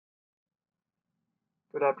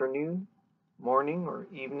Good afternoon, morning, or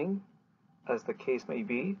evening, as the case may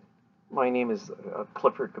be. My name is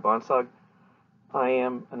Clifford Kabansag. I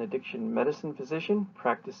am an addiction medicine physician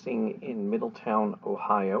practicing in Middletown,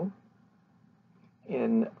 Ohio.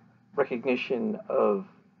 In recognition of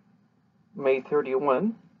May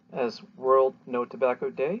 31 as World No Tobacco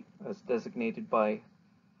Day, as designated by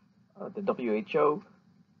the WHO,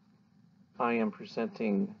 I am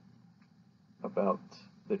presenting about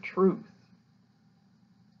the truth,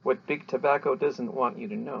 what big tobacco doesn't want you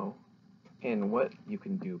to know, and what you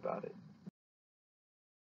can do about it.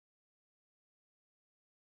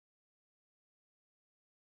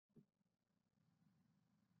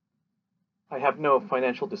 I have no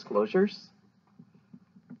financial disclosures.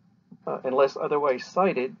 Unless otherwise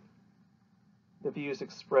cited, the views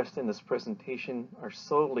expressed in this presentation are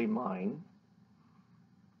solely mine.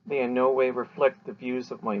 They in no way reflect the views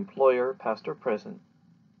of my employer, past or present,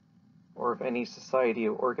 or of any society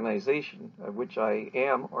or organization of which I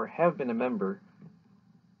am or have been a member.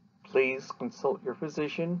 Please consult your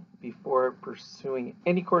physician before pursuing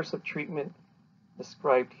any course of treatment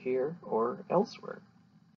described here or elsewhere.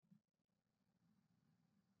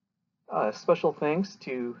 Special thanks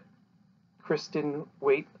to Kristen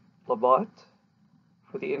Waite-Labatt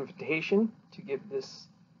for the invitation to give this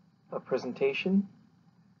presentation,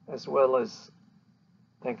 as well as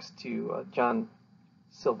thanks to John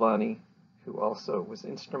Silvani, who also was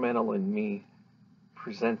instrumental in me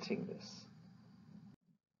presenting this.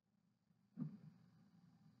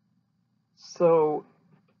 So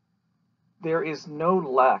there is no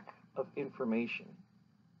lack of information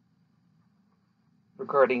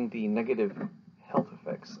regarding the negative health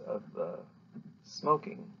effects of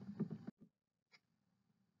smoking.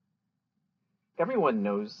 Everyone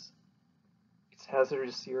knows it's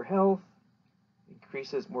hazardous to your health,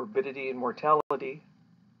 increases morbidity and mortality.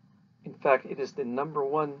 In fact, it is the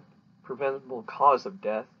 #1 preventable cause of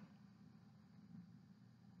death,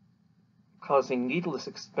 causing needless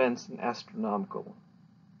expense and astronomical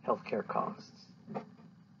healthcare costs.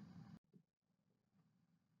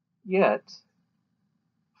 Yet,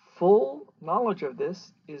 full knowledge of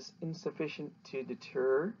this is insufficient to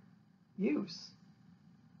deter use.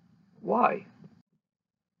 Why?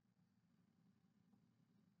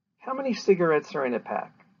 How many cigarettes are in a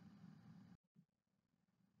pack?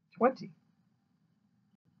 20.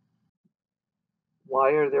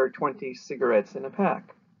 Why are there 20 cigarettes in a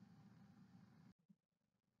pack?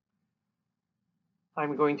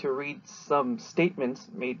 I'm going to read some statements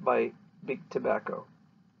made by Big Tobacco.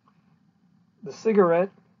 The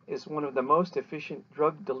cigarette is one of the most efficient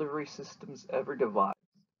drug delivery systems ever devised.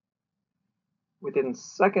 Within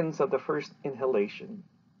seconds of the first inhalation,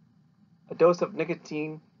 a dose of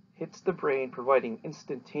nicotine hits the brain, providing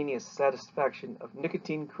instantaneous satisfaction of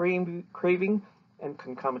nicotine craving and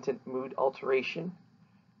concomitant mood alteration.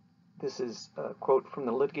 This is a quote from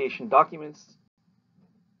the litigation documents,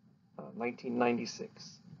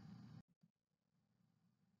 1996.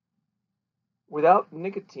 Without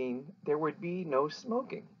nicotine, there would be no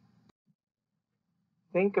smoking.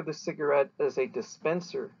 Think of the cigarette as a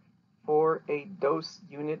dispenser for a dose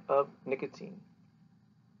unit of nicotine.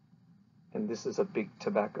 And this is a Big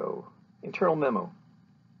Tobacco internal memo.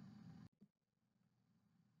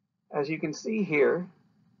 As you can see here,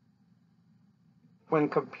 when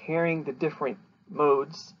comparing the different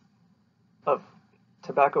modes of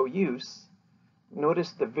tobacco use,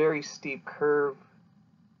 notice the very steep curve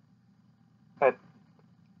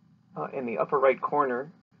in the upper right corner,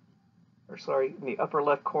 in the upper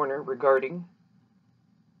left corner regarding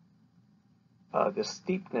the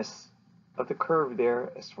steepness of the curve there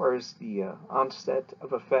as far as the onset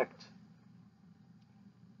of effect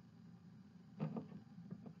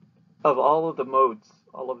of all of the modes,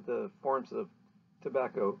 all of the forms of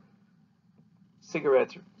tobacco.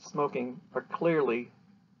 Cigarettes, smoking are clearly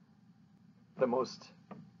the most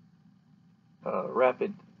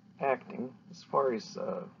rapid acting as far as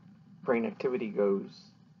brain activity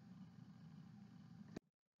goes.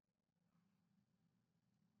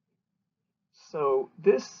 So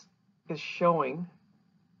this is showing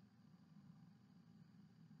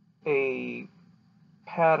a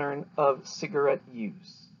pattern of cigarette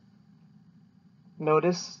use.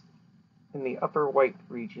 Notice in the upper white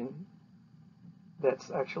region,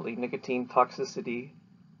 that's actually nicotine toxicity,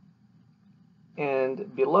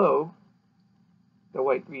 and below the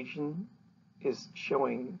white region is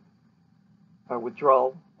showing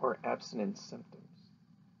withdrawal or abstinence symptoms.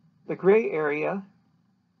 The gray area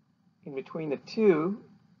in between the two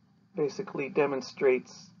basically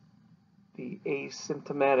demonstrates the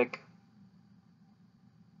asymptomatic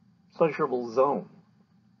pleasurable zone,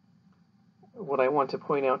 what I want to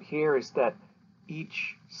point out here is that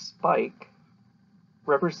each spike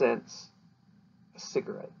represents a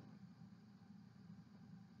cigarette.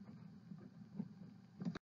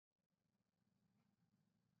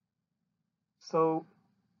 So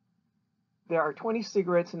there are 20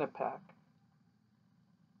 cigarettes in a pack,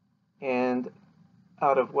 and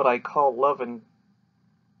out of what I call love and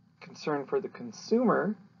concern for the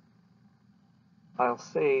consumer, I'll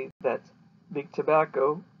say that big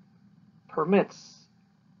tobacco permits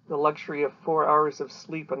the luxury of 4 hours of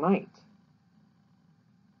sleep a night.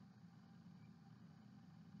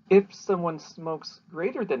 If someone smokes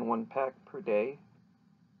greater than 1 pack per day,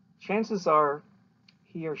 chances are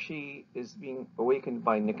he or she is being awakened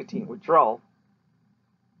by nicotine withdrawal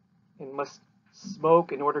and must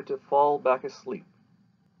smoke in order to fall back asleep.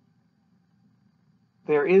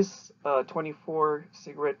 There is a 24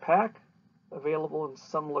 cigarette pack available in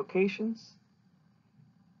some locations.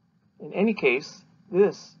 In any case,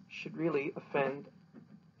 this should really offend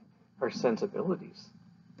our sensibilities.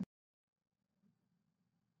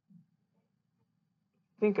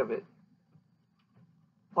 Think of it.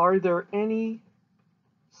 Are there any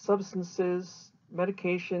substances,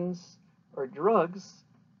 medications, or drugs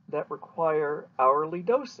that require hourly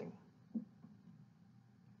dosing?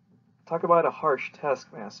 Talk about a harsh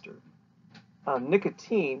taskmaster.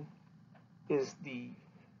 Nicotine is the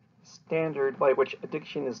standard by which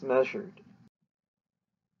addiction is measured.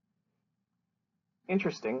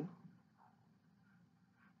 Interesting.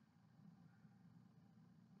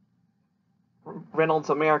 Reynolds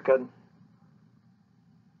American.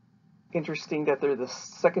 Interesting that they're the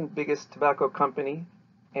second biggest tobacco company,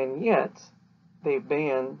 and yet they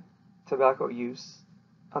ban tobacco use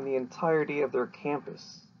on the entirety of their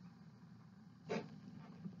campus.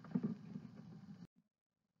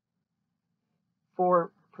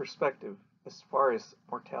 For perspective, as far as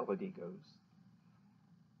mortality goes,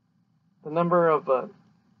 the number of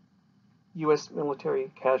U.S.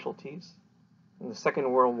 military casualties in the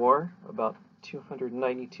Second World War, about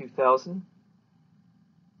 292,000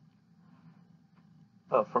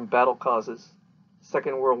 from battle causes.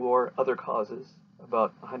 Second World War, other causes,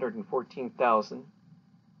 about 114,000.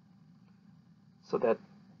 So that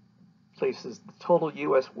places the total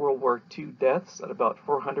U.S. World War II deaths at about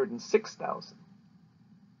 406,000.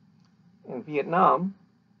 In Vietnam,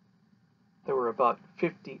 there were about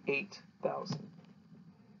 58,000.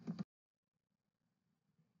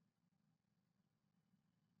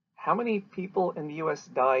 How many people in the U.S.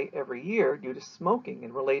 die every year due to smoking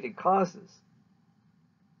and related causes?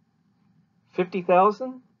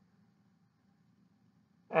 50,000?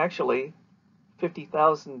 Actually,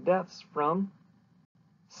 50,000 deaths from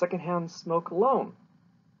secondhand smoke alone.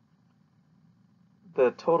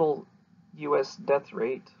 The total U.S. death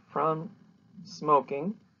rate from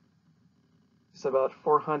smoking is about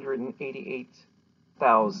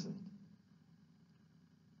 488,000.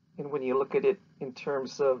 And when you look at it in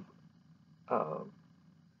terms of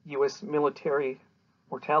U.S. military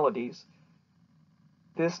mortalities,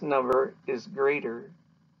 this number is greater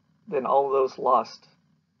than all those lost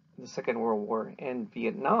in the Second World War and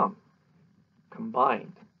Vietnam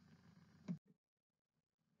combined.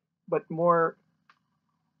 But more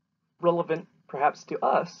relevant perhaps to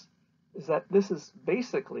us is that this is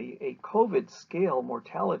basically a COVID scale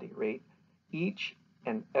mortality rate each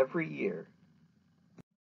and every year.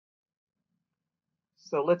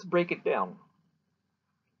 So let's break it down.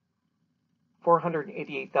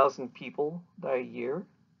 488,000 people die a year.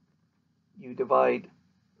 You divide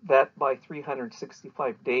that by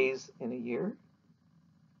 365 days in a year,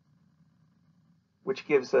 which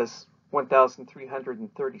gives us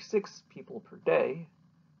 1,336 people per day.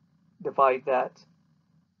 Divide that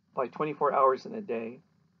by 24 hours in a day,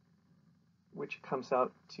 which comes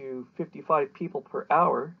out to 55 people per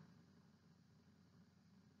hour.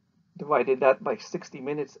 Divided that by 60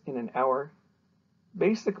 minutes in an hour.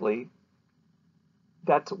 Basically,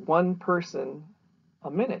 that's 1 person a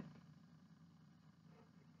minute.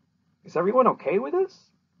 Is everyone okay with this?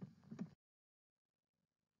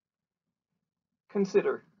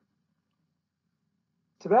 Consider,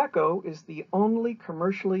 tobacco is the only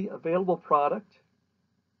commercially available product,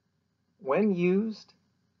 when used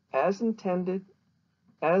as intended,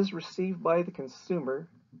 as received by the consumer,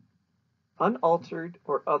 unaltered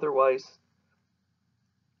or otherwise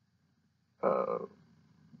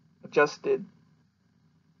adjusted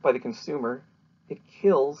by the consumer, it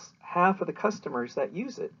kills half of the customers that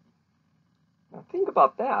use it. Now think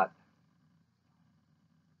about that.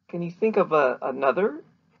 Can you think of another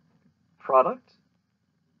product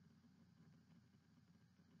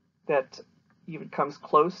that even comes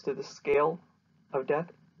close to the scale of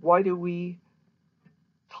death? Why do we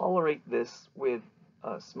tolerate this with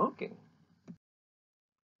smoking.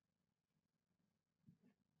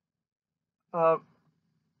 Uh,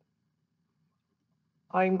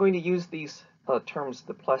 I'm going to use these terms,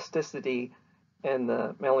 the plasticity and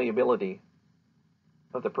the malleability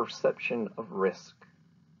of the perception of risk.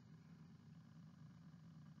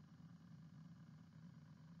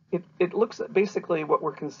 It looks at basically what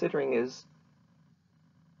we're considering is,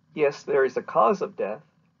 yes, there is a cause of death,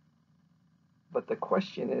 but the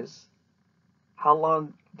question is, how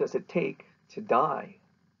long does it take to die?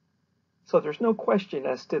 So there's no question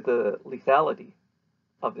as to the lethality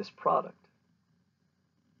of this product.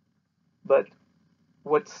 But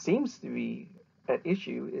what seems to be at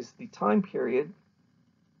issue is the time period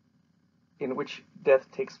in which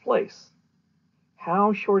death takes place.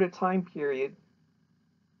 How short a time period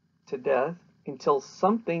to death until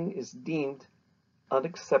something is deemed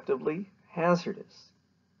unacceptably hazardous?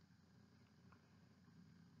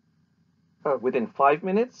 Within 5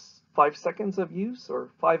 minutes, 5 seconds of use, or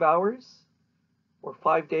 5 hours, or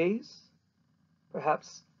 5 days,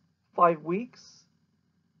 perhaps 5 weeks,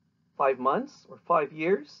 5 months, or 5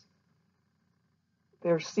 years?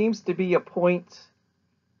 There seems to be a point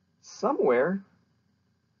somewhere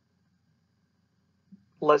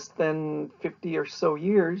less than 50 or so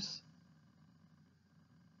years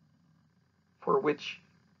for which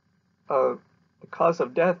the cause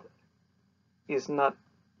of death is not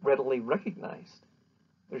readily recognized.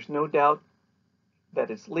 There's no doubt that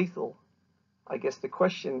it's lethal. I guess the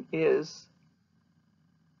question is,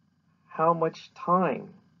 how much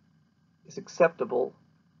time is acceptable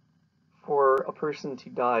for a person to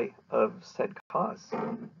die of said cause?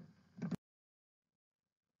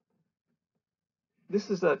 This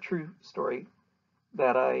is a true story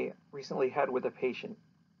that I recently had with a patient.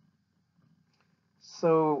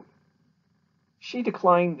 So she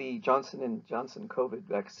declined the Johnson & Johnson COVID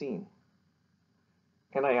vaccine.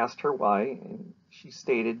 And I asked her why, and she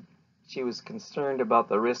stated she was concerned about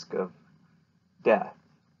the risk of death.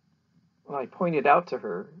 And I pointed out to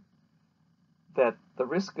her that the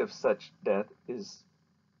risk of such death is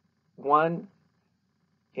 1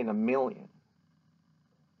 in a million.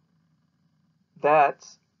 That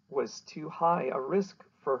was too high a risk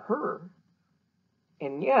for her.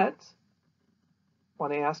 And yet,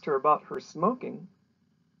 when I asked her about her smoking,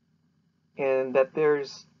 and that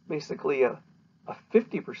there's basically a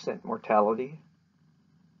 50% mortality,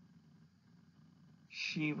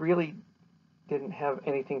 she really didn't have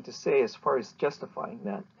anything to say as far as justifying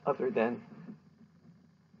that, other than,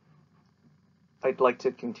 I'd like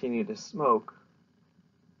to continue to smoke,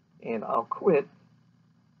 and I'll quit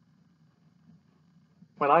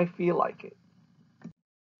when I feel like it.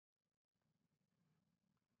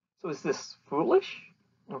 So is this foolish?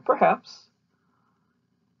 Well, perhaps.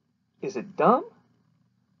 Is it dumb?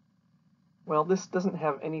 Well, this doesn't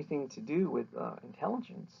have anything to do with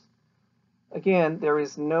intelligence. Again, there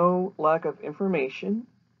is no lack of information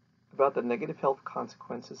about the negative health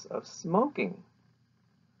consequences of smoking.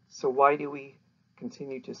 So why do we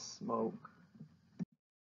continue to smoke?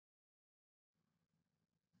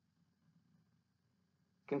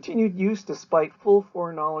 Continued use despite full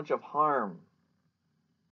foreknowledge of harm.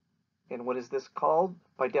 And what is this called?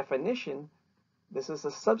 By definition, this is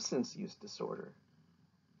a substance use disorder,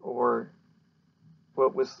 or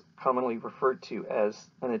what was commonly referred to as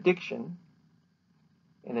an addiction.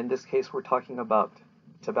 And in this case, we're talking about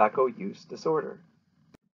tobacco use disorder.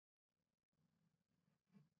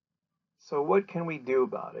 So what can we do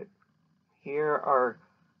about it? Here are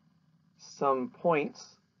some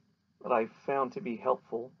points that I've found to be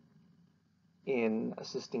helpful in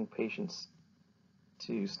assisting patients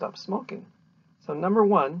to stop smoking. So number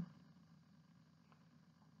 1,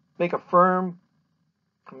 make a firm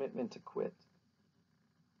commitment to quit.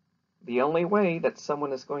 The only way that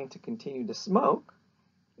someone is going to continue to smoke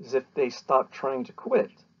is if they stop trying to quit.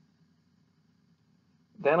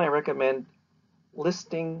 Then I recommend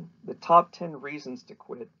listing the top 10 reasons to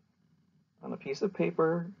quit on a piece of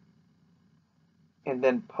paper, and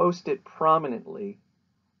then post it prominently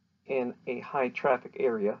in a high traffic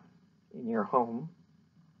area in your home.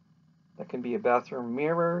 That can be a bathroom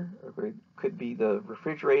mirror, or it could be the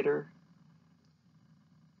refrigerator.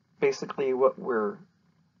 Basically, what we're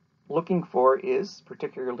looking for is,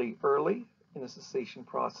 particularly early in the cessation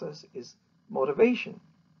process, is motivation.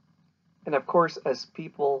 And of course, as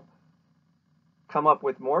people come up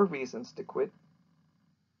with more reasons to quit,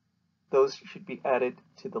 those should be added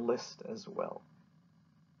to the list as well.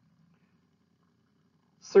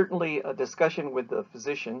 Certainly, a discussion with the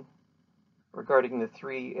physician regarding the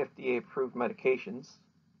 3 FDA-approved medications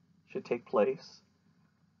should take place.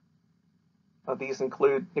 These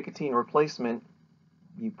include nicotine replacement,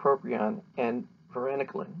 bupropion, and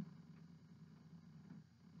varenicline.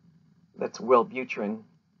 That's Wellbutrin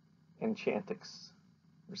and Chantix,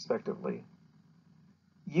 respectively.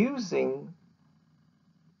 Using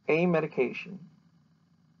a medication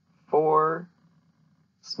for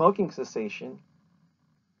smoking cessation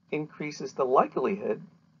increases the likelihood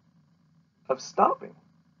of stopping.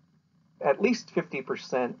 At least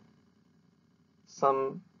 50%.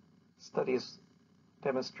 Some studies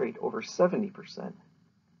demonstrate over 70%,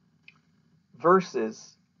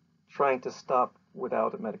 versus trying to stop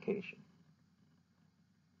without a medication.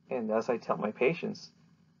 And as I tell my patients,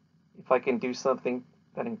 if I can do something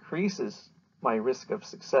that increases my risk of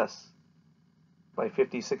success by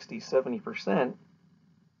 50, 60, 70%,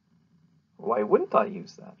 why wouldn't I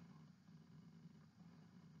use that?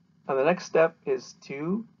 And the next step is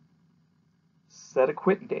to set a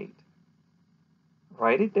quit date.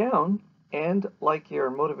 Write it down, and like your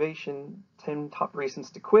motivation 10 top reasons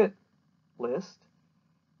to quit list,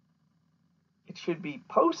 it should be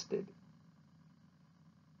posted.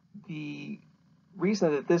 The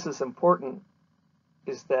reason that this is important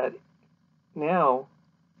is that now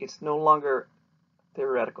it's no longer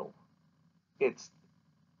theoretical. It's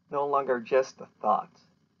no longer just a thought.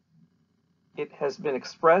 It has been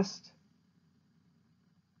expressed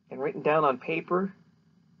and written down on paper,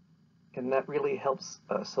 and that really helps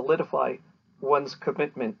solidify one's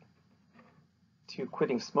commitment to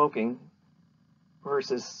quitting smoking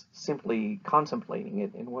versus simply contemplating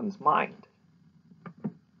it in one's mind.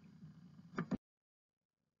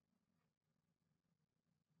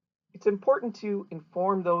 It's important to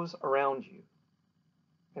inform those around you,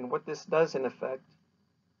 and what this does in effect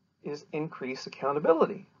is increase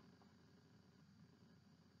accountability.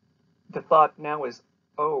 The thought now is,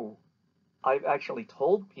 oh, I've actually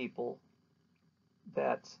told people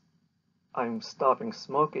that I'm stopping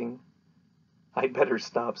smoking. I better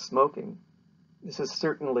stop smoking. This is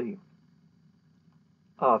certainly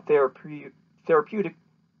therapeutic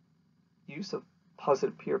use of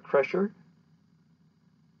positive peer pressure.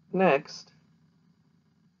 Next,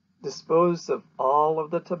 dispose of all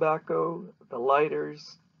of the tobacco, the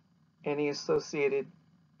lighters, any associated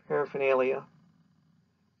paraphernalia,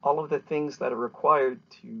 all of the things that are required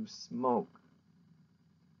to smoke.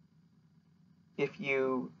 If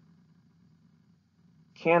you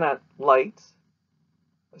cannot light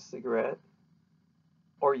a cigarette,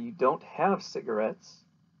 or you don't have cigarettes,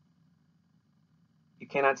 you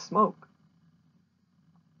cannot smoke.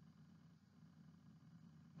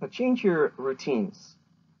 Now change your routines.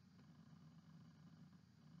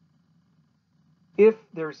 If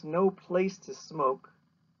there's no place to smoke,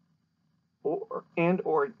 or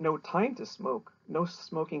no time to smoke, no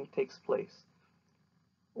smoking takes place.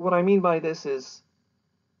 What I mean by this is,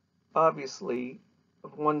 obviously,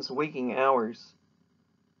 of one's waking hours,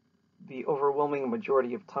 the overwhelming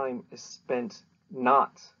majority of time is spent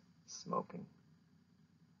not smoking.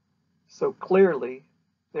 So clearly,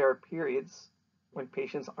 there are periods when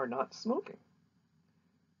patients are not smoking.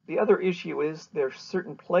 The other issue is there are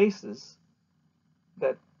certain places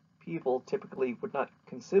that people typically would not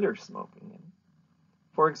consider smoking in.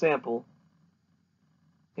 For example,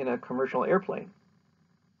 in a commercial airplane.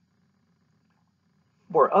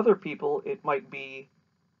 For other people, it might be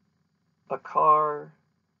a car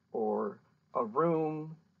or a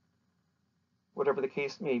room, whatever the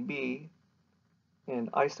case may be. And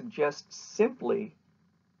I suggest simply,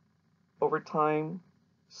 over time,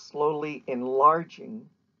 slowly enlarging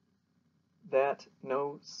that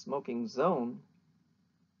no smoking zone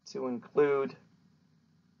to include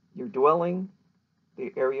your dwelling,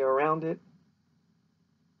 the area around it,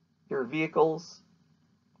 your vehicles,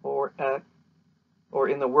 or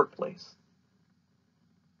in the workplace.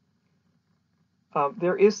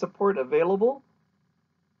 There is support available,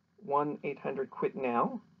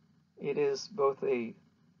 1-800-QUIT-NOW. It is both a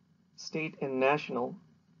state and national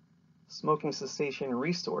smoking cessation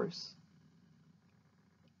resource.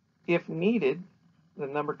 If needed, the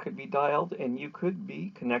number could be dialed and you could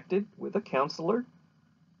be connected with a counselor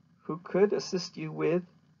who could assist you with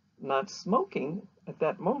not smoking at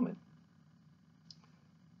that moment.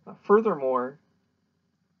 Furthermore,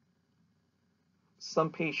 some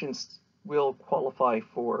patients will qualify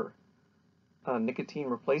for nicotine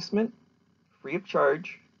replacement free of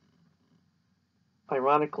charge.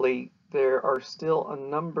 Ironically, there are still a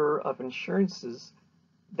number of insurances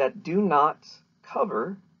that do not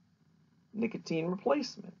cover nicotine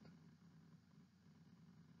replacement.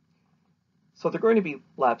 So there are going to be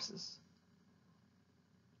lapses.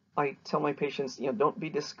 I tell my patients, don't be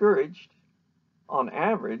discouraged. On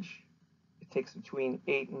average, it takes between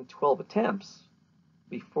 8 and 12 attempts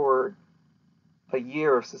before a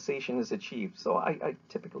year of cessation is achieved. So I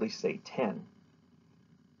typically say 10.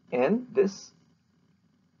 And this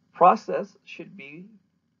process should be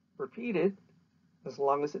repeated as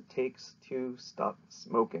long as it takes to stop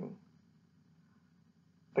smoking.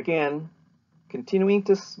 Again, continuing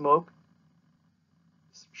to smoke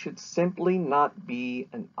should simply not be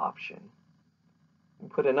an option.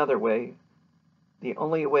 And put another way, the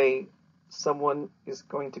only way someone is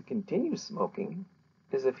going to continue smoking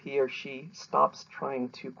is if he or she stops trying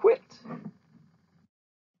to quit.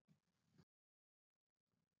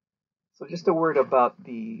 So just a word about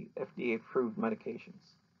the FDA-approved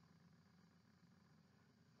medications.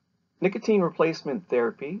 Nicotine replacement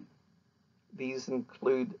therapy. These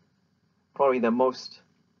include, probably the most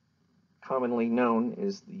commonly known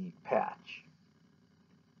is the patch.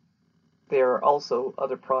 There are also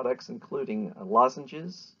other products including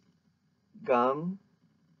lozenges, gum.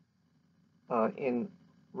 In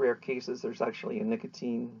rare cases, there's actually a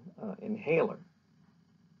nicotine inhaler.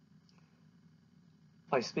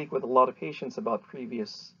 I speak with a lot of patients about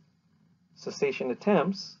previous cessation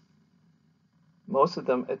attempts. Most of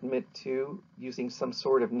them admit to using some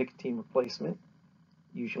sort of nicotine replacement,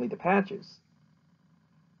 usually the patches.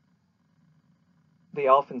 They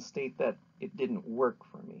often state that it didn't work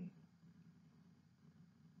for me.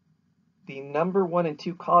 The number 1 and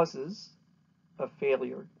 2 causes of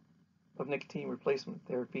failure of nicotine replacement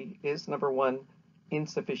therapy is, number 1,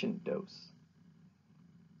 insufficient dose.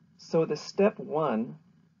 So the step 1,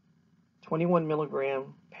 21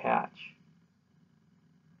 milligram patch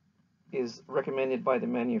is recommended by the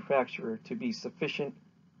manufacturer to be sufficient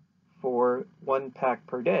for 1 pack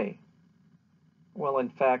per day. Well, in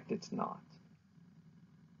fact, it's not.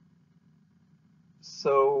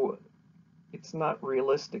 So it's not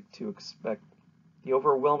realistic to expect the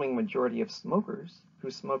overwhelming majority of smokers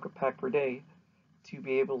who smoke a pack per day to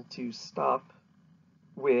be able to stop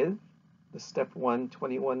with the step 1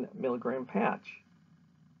 21 milligram patch.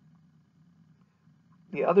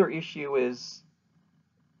 The other issue is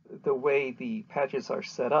the way the patches are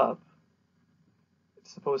set up.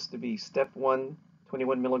 It's supposed to be step 1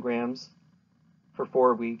 21 milligrams for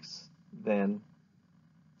 4 weeks, then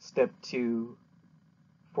step 2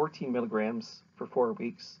 14 milligrams for 4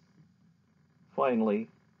 weeks. Finally,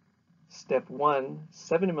 step 1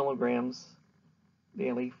 7 milligrams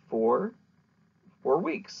daily for 4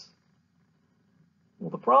 weeks. Well,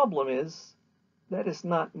 the problem is that is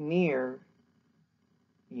not near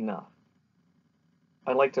enough.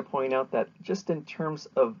 I'd like to point out that just in terms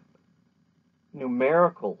of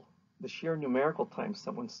the sheer numerical time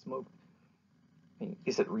someone smoked,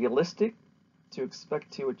 is it realistic to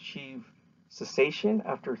expect to achieve cessation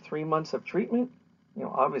after 3 months of treatment?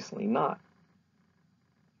 Obviously not.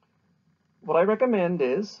 What I recommend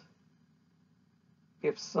is,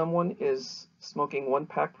 if someone is smoking 1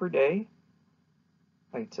 pack per day,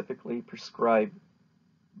 I typically prescribe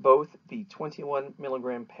both the 21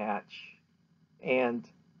 milligram patch and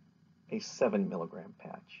a 7 milligram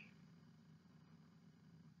patch.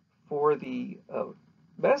 For the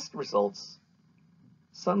best results,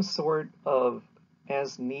 some sort of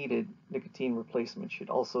as needed nicotine replacement should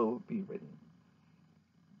also be written.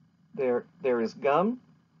 There is gum,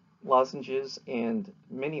 lozenges, and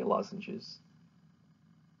mini lozenges.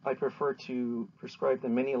 I prefer to prescribe the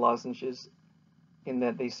mini lozenges in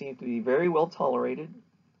that they seem to be very well tolerated.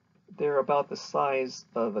 They're about the size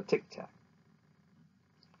of a Tic Tac.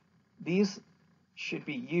 These should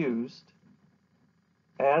be used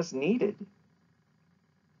as needed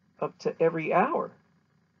up to every hour.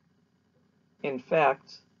 In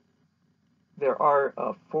fact, there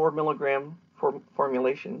are 4 milligram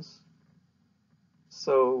formulations.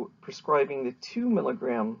 So prescribing the 2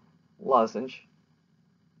 milligram lozenge,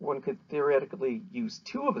 one could theoretically use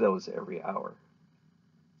 2 of those every hour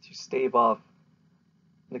to stave off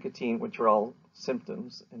nicotine withdrawal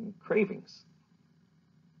symptoms and cravings.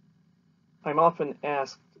 I'm often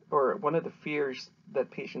asked, or one of the fears that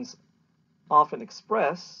patients often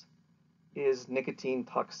express is nicotine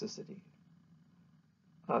toxicity.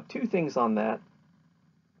 2 things on that.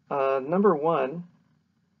 Number 1,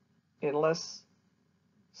 unless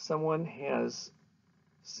someone has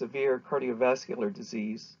severe cardiovascular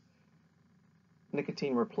disease,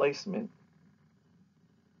 nicotine replacement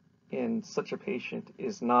in such a patient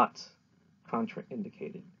is not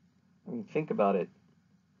contraindicated. I mean, think about it.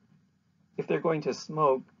 If they're going to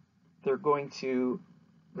smoke, they're going to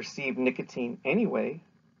receive nicotine anyway,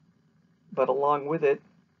 but along with it,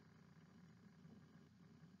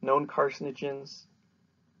 known carcinogens,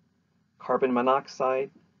 carbon monoxide,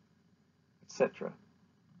 etc.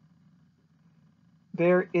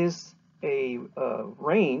 There is a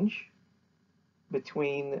range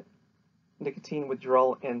between nicotine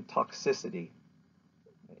withdrawal and toxicity.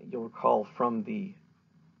 You'll recall from the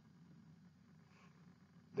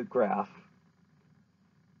graph.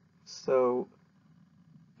 So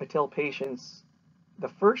I tell patients the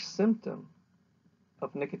first symptom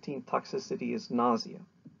of nicotine toxicity is nausea.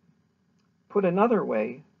 Put another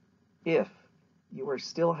way, if you are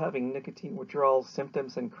still having nicotine withdrawal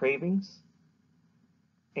symptoms and cravings,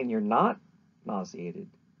 and you're not nauseated,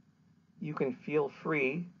 you can feel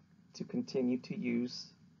free to continue to use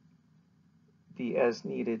the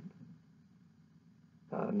as-needed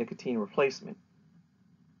nicotine replacement.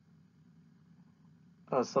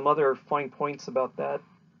 Some other fine points about that.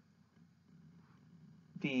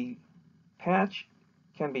 The patch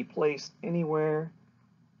can be placed anywhere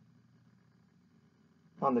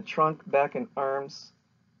on the trunk, back, and arms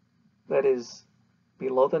that is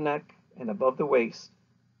below the neck and above the waist.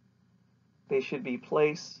 They should be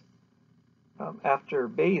placed after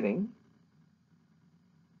bathing,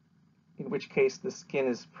 in which case the skin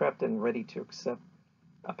is prepped and ready to accept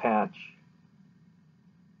a patch.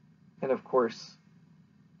 And of course,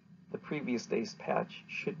 the previous day's patch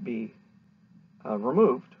should be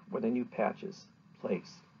removed when a new patch is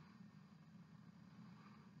placed.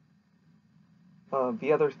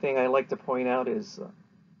 The other thing I like to point out is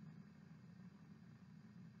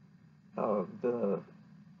the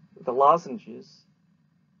lozenges,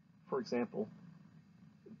 for example,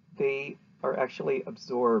 they are actually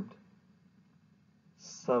absorbed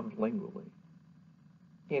sublingually,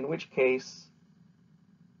 in which case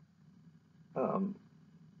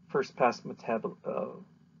first pass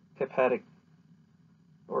hepatic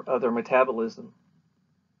or other metabolism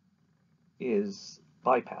is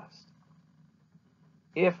bypassed.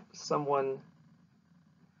 If someone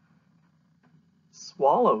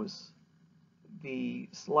swallows the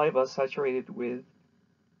saliva saturated with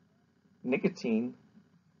nicotine,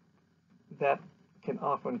 that can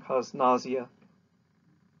often cause nausea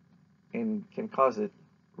and can cause it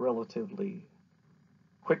relatively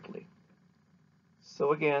quickly.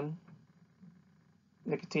 So again,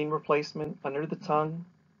 nicotine replacement under the tongue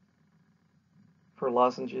for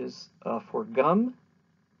lozenges. For gum,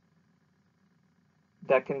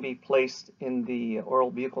 that can be placed in the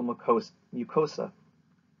oral buccal mucosa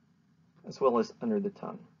as well as under the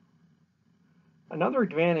tongue. Another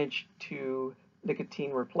advantage to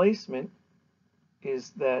nicotine replacement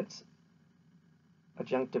is that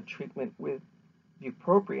adjunctive treatment with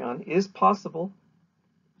bupropion is possible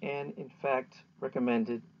and in fact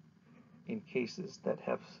recommended in cases that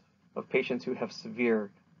of patients who have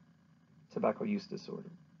severe tobacco use disorder.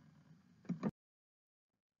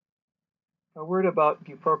 A word about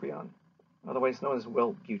bupropion, otherwise known as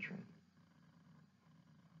Wellbutrin.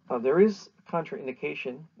 There is a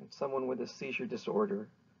contraindication in someone with a seizure disorder,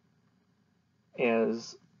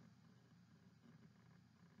 as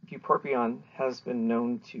bupropion has been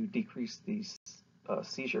known to decrease the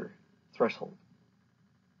seizure threshold.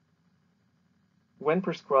 When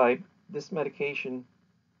prescribed, this medication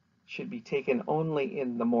should be taken only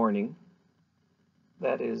in the morning,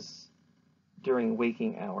 that is, during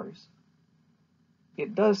waking hours.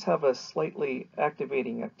 It does have a slightly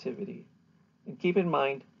activating activity, and keep in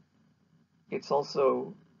mind, it's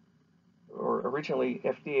also, or originally,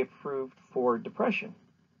 FDA approved for depression.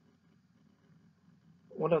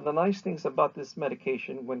 One of the nice things about this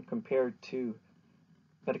medication when compared to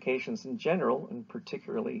medications in general, and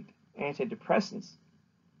particularly antidepressants,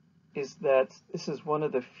 is that this is one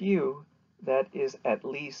of the few that is at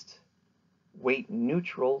least weight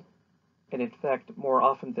neutral, and in fact, more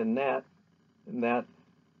often than that,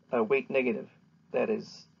 weight negative, that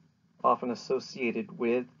is often associated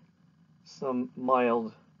with some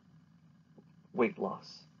mild weight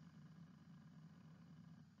loss.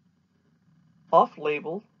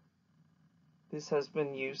 Off-label, this has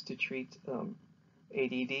been used to treat ADD,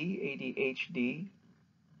 ADHD.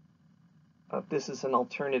 This is an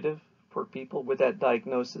alternative for people with that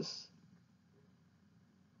diagnosis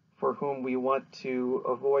for whom we want to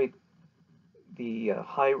avoid the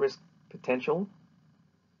high risk potential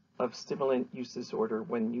of stimulant use disorder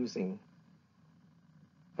when using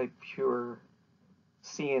a pure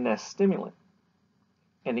CNS stimulant.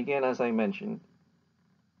 And again, as I mentioned,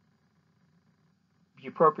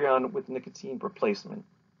 bupropion with nicotine replacement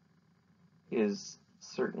is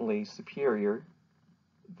certainly superior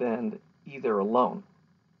than either alone.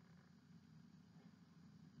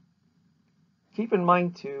 Keep in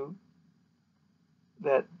mind, too,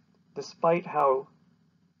 that despite how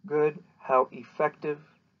good, how effective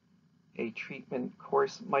a treatment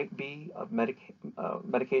course might be,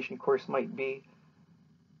 medication course might be,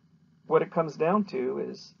 what it comes down to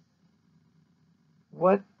is,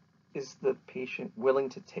 what is the patient willing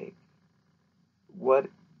to take? What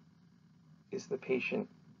is the patient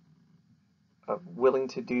willing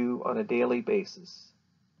to do on a daily basis?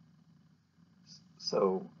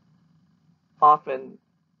 So often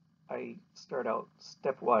I start out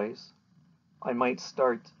stepwise. I might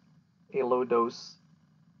start a low dose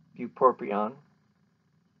bupropion,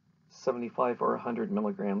 75 or 100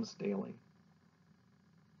 milligrams daily,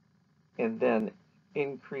 and then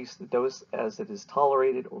increase the dose as it is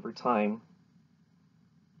tolerated over time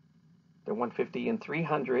to 150 and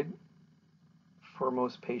 300 for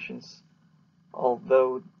most patients,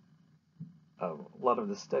 although a lot of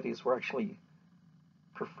the studies were actually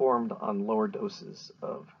performed on lower doses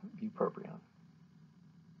of bupropion.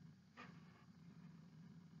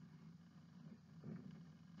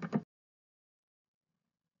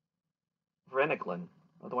 Varenicline,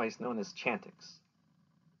 otherwise known as Chantix.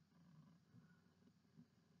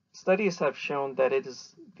 Studies have shown that it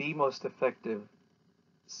is the most effective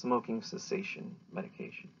smoking cessation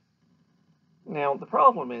medication. Now, the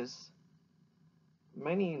problem is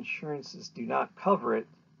many insurances do not cover it,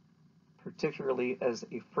 particularly as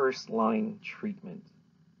a first-line treatment.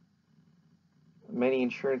 Many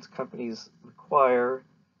insurance companies require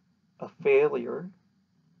a failure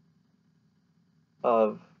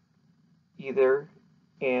of either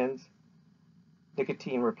and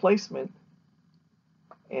nicotine replacement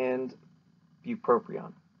and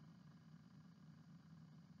bupropion.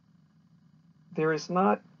 There is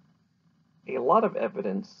not a lot of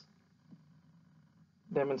evidence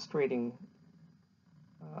demonstrating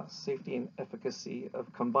safety and efficacy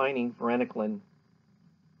of combining varenicline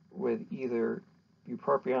with either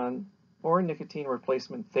bupropion or nicotine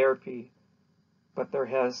replacement therapy, but there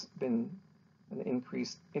has been an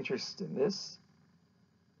increased interest in this.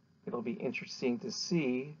 It'll be interesting to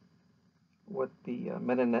see what the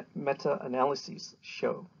meta-analyses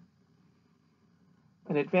show.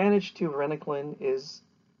 An advantage to varenicline is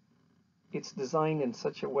it's designed in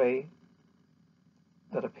such a way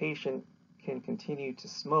that a patient can continue to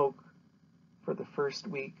smoke for the first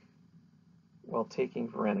week while taking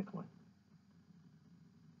varenicline.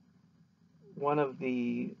 One of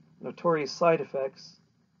the notorious side effects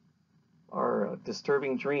are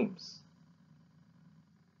disturbing dreams.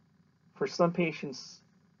 For some patients,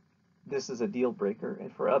 this is a deal breaker,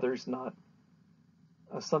 and for others, not.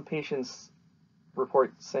 Some patients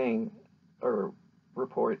report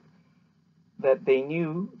that they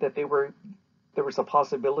knew that there was a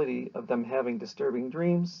possibility of them having disturbing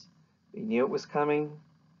dreams. They knew it was coming.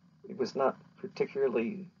 It was not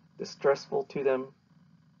particularly distressful to them,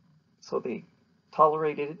 so they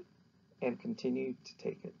tolerated it and continued to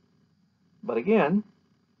take it. But again,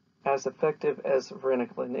 as effective as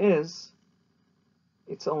varenicline is,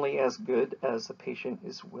 it's only as good as the patient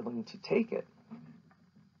is willing to take it.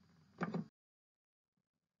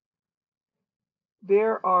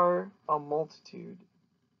 There are a multitude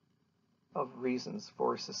of reasons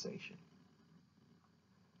for cessation.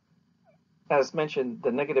 As mentioned,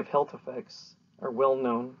 the negative health effects are well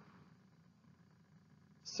known.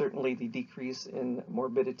 Certainly the decrease in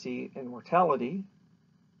morbidity and mortality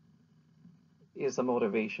is a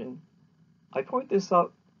motivation. I point this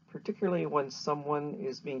out particularly when someone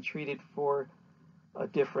is being treated for a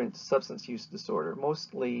different substance use disorder,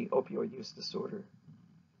 mostly opioid use disorder.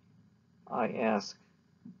 I ask,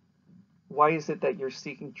 why is it that you're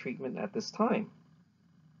seeking treatment at this time?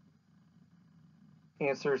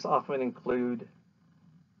 Answers often include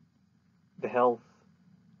the health,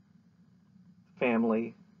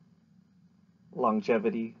 family,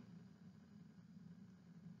 longevity.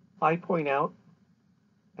 I point out,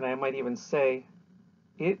 and I might even say,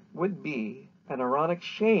 it would be an ironic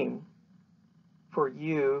shame for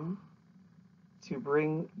you to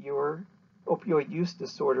bring your opioid use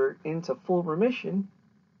disorder into full remission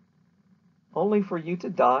only for you to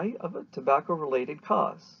die of a tobacco-related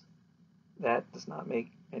cause. That does not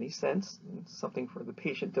make any sense, and it's something for the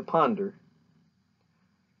patient to ponder.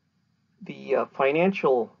 The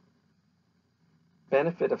financial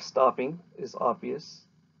benefit of stopping is obvious.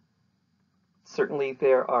 Certainly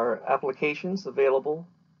there are applications available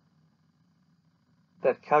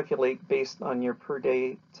that calculate based on your per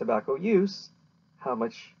day tobacco use how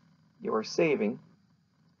much you are saving.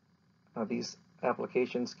 These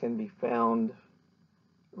applications can be found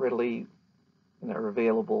readily and are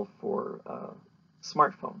available for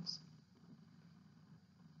smartphones.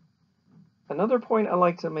 Another point I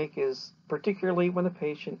like to make is, particularly when a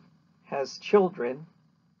patient has children,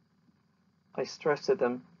 I stress to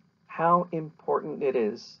them how important it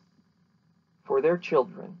is for their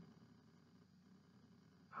children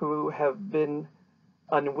who have been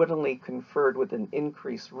unwittingly conferred with an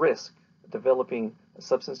increased risk of developing a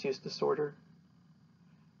substance use disorder,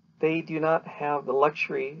 they do not have the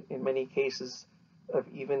luxury, in many cases, of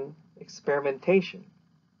even experimentation.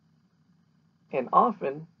 And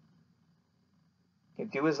often, you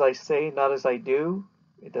do as I say, not as I do.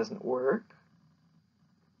 It doesn't work.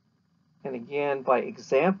 And again, by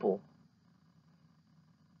example,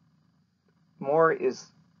 more is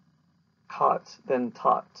caught than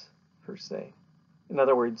taught, per se. In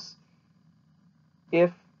other words,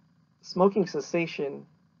 if smoking cessation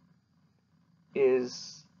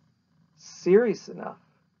is serious enough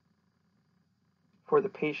for the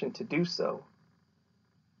patient to do so,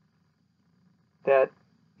 that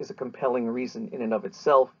is a compelling reason in and of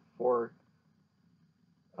itself for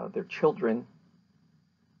their children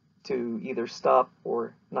to either stop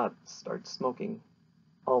or not start smoking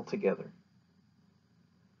altogether.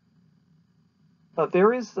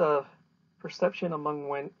 There is a perception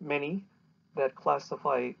among many that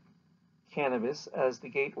classify cannabis as the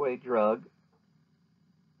gateway drug.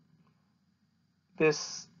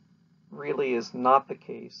 This really is not the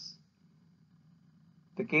case.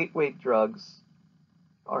 The gateway drugs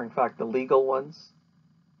are in fact the legal ones,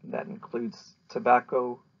 and that includes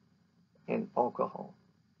tobacco and alcohol.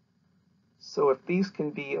 So if these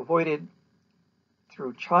can be avoided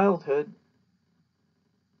through childhood,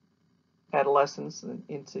 adolescence, and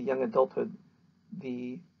into young adulthood,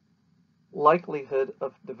 the likelihood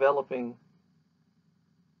of developing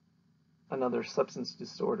another substance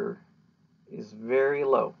disorder is very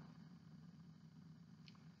low.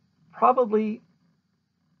 Probably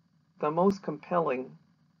the most compelling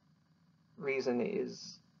reason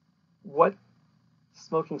is what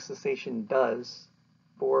smoking cessation does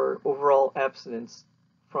for overall abstinence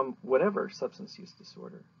from whatever substance use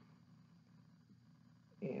disorder.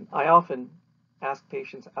 And I often ask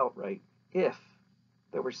patients outright, if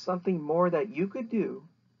there was something more that you could do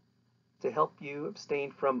to help you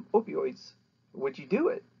abstain from opioids, would you do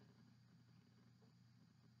it?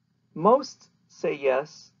 Most say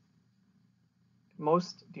yes.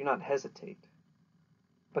 Most do not hesitate.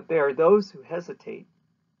 But there are those who hesitate,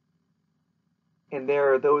 and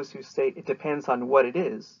there are those who say it depends on what it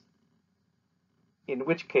is, in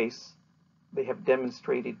which case they have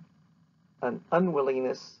demonstrated an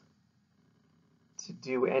unwillingness to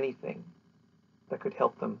do anything that could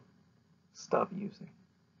help them stop using.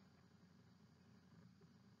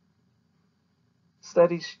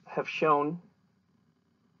 Studies have shown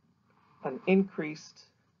an increased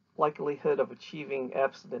likelihood of achieving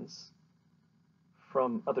abstinence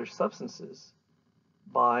from other substances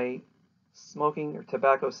by smoking or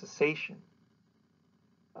tobacco cessation.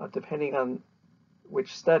 Depending on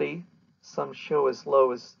which study, some show as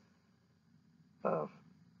low as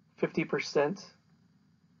 50%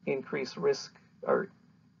 increased risk or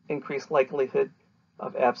increased likelihood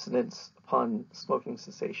of abstinence upon smoking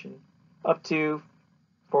cessation, up to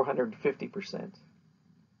 450%.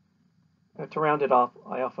 To round it off,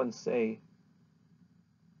 I often say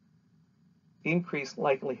increased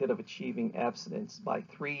likelihood of achieving abstinence by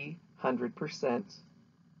 300%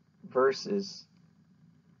 versus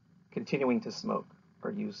continuing to smoke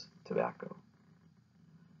or use tobacco.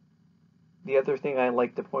 The other thing I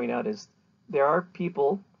like to point out is there are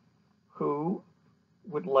people who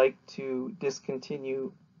would like to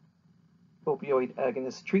discontinue opioid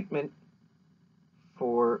agonist treatment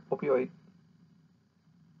for opioid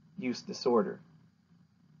use disorder.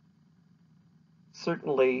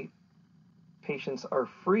 Certainly, patients are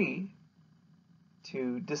free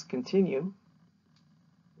to discontinue.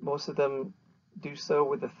 Most of them do so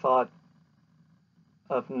with the thought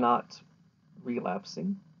of not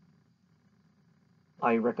relapsing.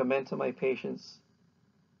 I recommend to my patients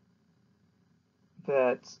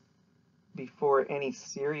that before any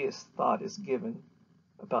serious thought is given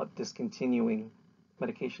about discontinuing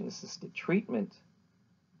medication-assisted treatment,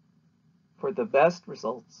 for the best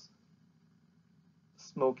results,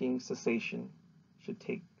 smoking cessation should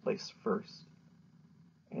take place first.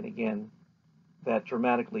 And again, that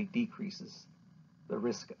dramatically decreases the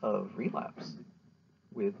risk of relapse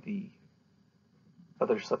with the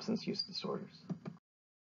other substance use disorders.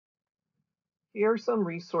 Here are some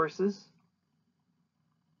resources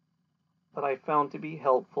that I found to be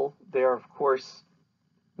helpful. There are, of course,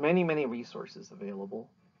 many resources available.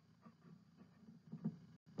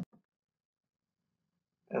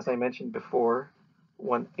 As I mentioned before,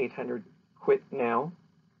 1-800-QUIT-NOW.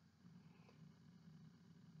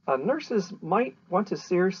 Nurses might want to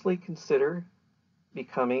seriously consider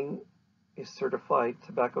becoming a certified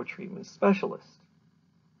tobacco treatment specialist.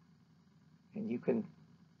 And you can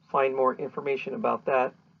find more information about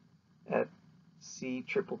that at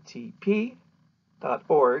ctttp.org.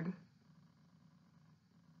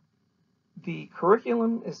 The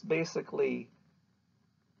curriculum is basically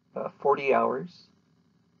 40 hours.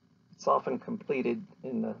 It's often completed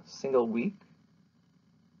in a single week,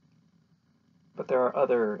 but there are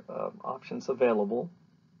other options available.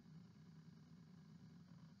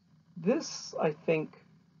 This, I think,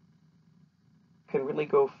 can really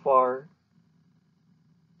go far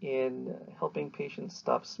in helping patients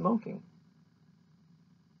stop smoking.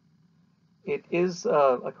 It is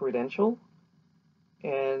a credential,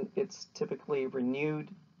 and it's typically renewed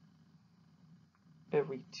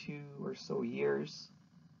every 2 or so years,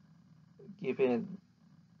 given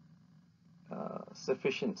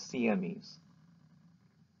sufficient CMEs.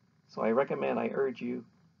 So I urge you,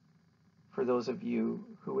 for those of you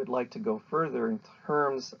who would like to go further in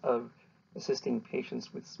terms of assisting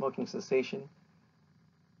patients with smoking cessation,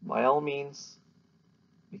 by all means,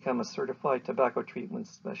 become a certified tobacco treatment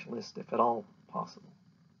specialist if at all possible.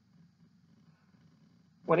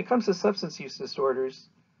 When it comes to substance use disorders,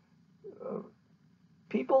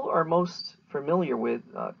 people are most familiar with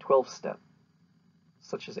 12-step,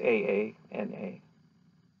 such as AA, NA.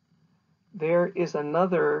 There is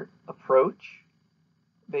another approach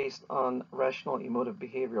based on rational emotive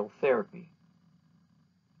behavioral therapy,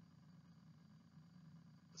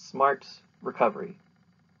 SMART recovery.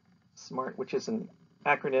 SMART, which is an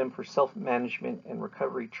acronym for self-management and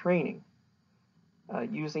recovery training,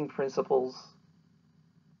 using principles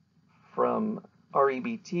from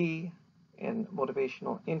REBT and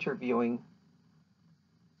motivational interviewing.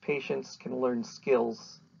 Patients can learn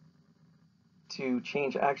skills to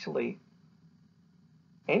change actually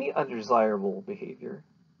any undesirable behavior,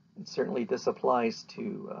 and certainly this applies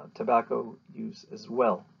to tobacco use as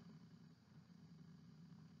well.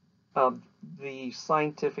 The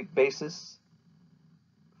scientific basis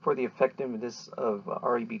for the effectiveness of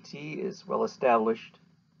REBT is well established.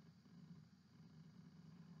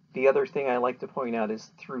 The other thing I like to point out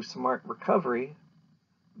is through SMART recovery,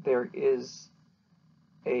 there is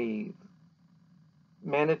a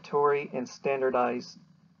mandatory and standardized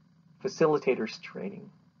facilitators training.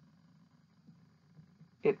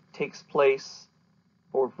 It takes place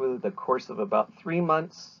over the course of about 3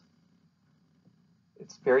 months.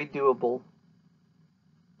 It's very doable.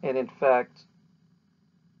 And in fact,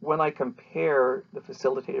 when I compare the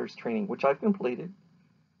facilitators training, which I've completed,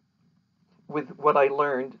 with what I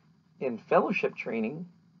learned in fellowship training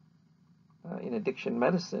in addiction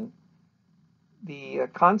medicine, the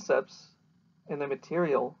concepts and the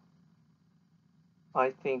material,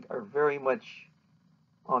 I think, are very much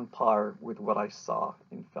on par with what I saw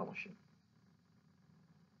in fellowship.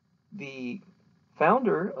 The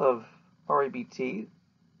founder of REBT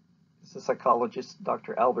is the psychologist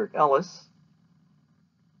Dr. Albert Ellis.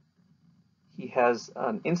 He has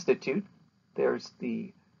an institute. There's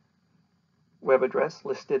the web address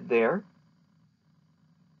listed there.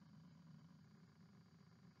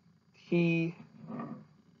 He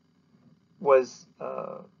was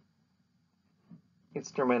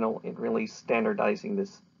instrumental in really standardizing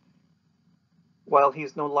this. While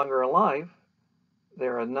he's no longer alive,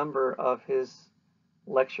 there are a number of his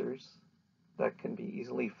lectures that can be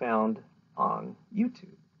easily found on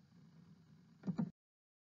YouTube.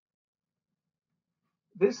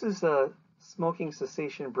 This is a smoking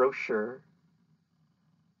cessation brochure.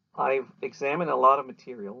 I've examined a lot of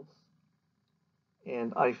materials,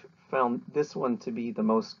 and I've found this one to be the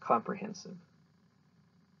most comprehensive.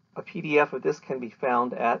 A PDF of this can be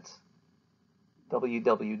found at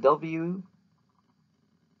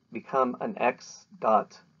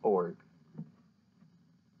www.becomeanx.org.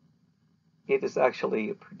 It is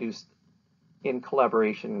actually produced in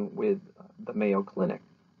collaboration with the Mayo Clinic.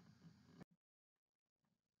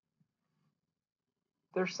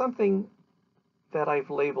 There's something that I've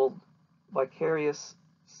labeled vicarious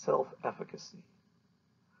self-efficacy.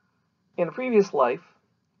 In a previous life,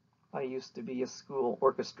 I used to be a school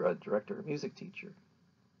orchestra director, music teacher,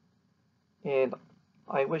 and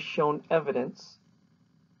I was shown evidence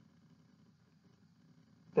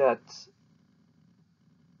that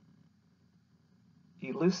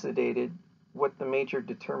elucidated what the major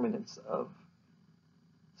determinants of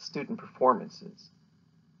student performance is.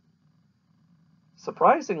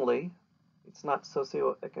 Surprisingly, it's not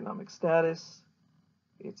socioeconomic status,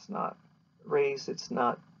 it's not race, it's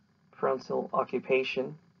not parental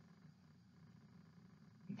occupation.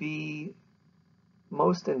 The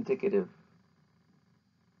most indicative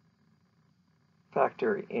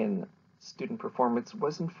factor in student performance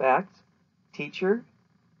was, in fact, teacher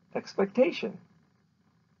expectation.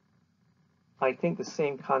 I think the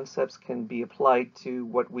same concepts can be applied to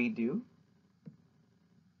what we do.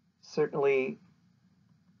 Certainly,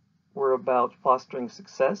 we're about fostering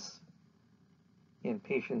success in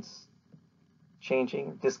patients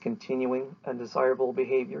changing, discontinuing undesirable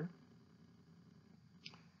behavior.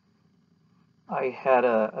 I had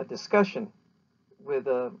a discussion with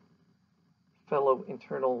a fellow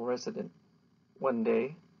internal resident one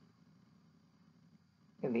day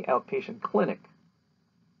in the outpatient clinic.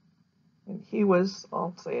 And he was,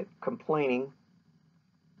 I'll say it, complaining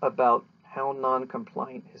about how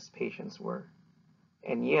non-compliant his patients were.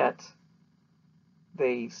 And yet,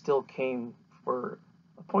 they still came for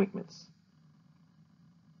appointments.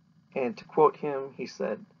 And to quote him, he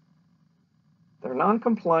said, "They're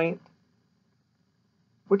non-compliant.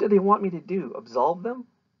 What do they want me to do? Absolve them?"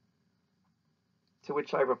 To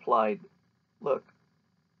which I replied, "Look,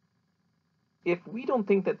 if we don't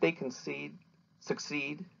think that they can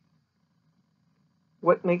succeed,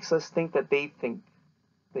 what makes us think that they think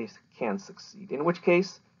they can succeed? In which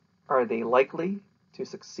case, are they likely to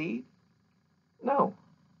succeed? No."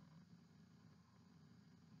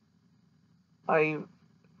 I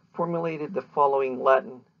formulated the following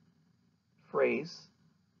Latin phrase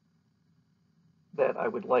that I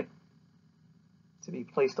would like to be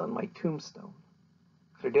placed on my tombstone.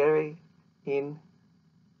 Credere in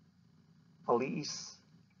aliis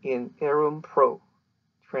in erum pro.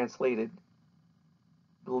 Translated,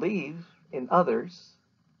 believe in others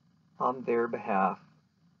on their behalf.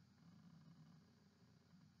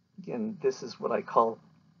 Again, this is what I call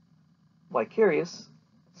vicarious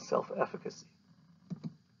self-efficacy.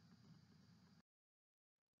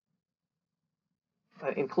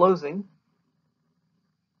 In closing,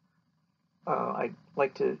 I'd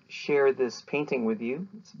like to share this painting with you.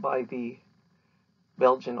 It's by the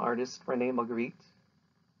Belgian artist René Magritte,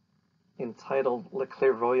 entitled La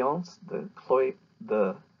Clairvoyance, the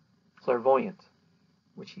Clairvoyant,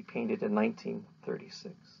 which he painted in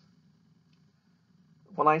 1936.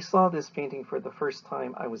 When I saw this painting for the first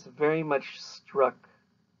time, I was very much struck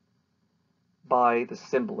by the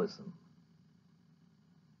symbolism.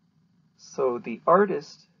 So the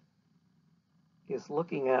artist is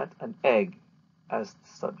looking at an egg as the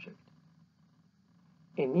subject.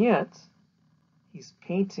 And yet, he's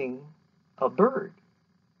painting a bird.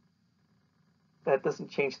 That doesn't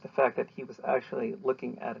change the fact that he was actually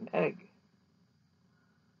looking at an egg.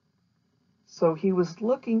 So he was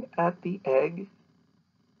looking at the egg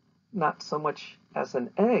not so much as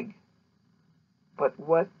an egg, but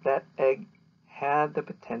what that egg had the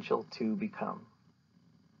potential to become.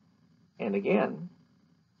 And again,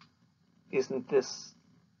 isn't this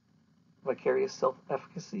vicarious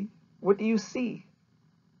self-efficacy? What do you see?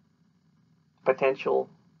 Potential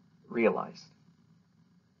realized.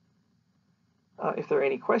 If there are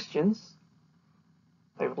any questions,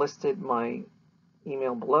 I've listed my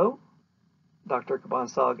email below, Dr.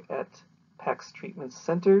 Kabansag at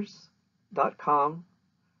paxtreatmentcenters.com.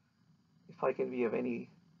 If I can be of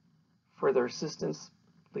any further assistance,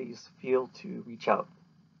 please feel to reach out.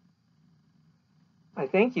 I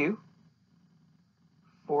thank you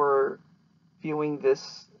for viewing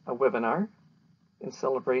this webinar in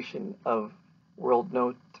celebration of World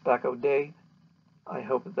No Tobacco Day. I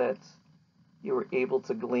hope that you were able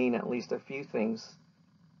to glean at least a few things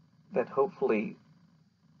that hopefully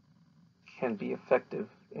can be effective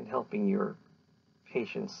in helping your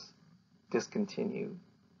patients discontinue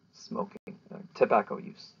smoking, tobacco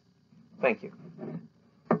use. Thank you.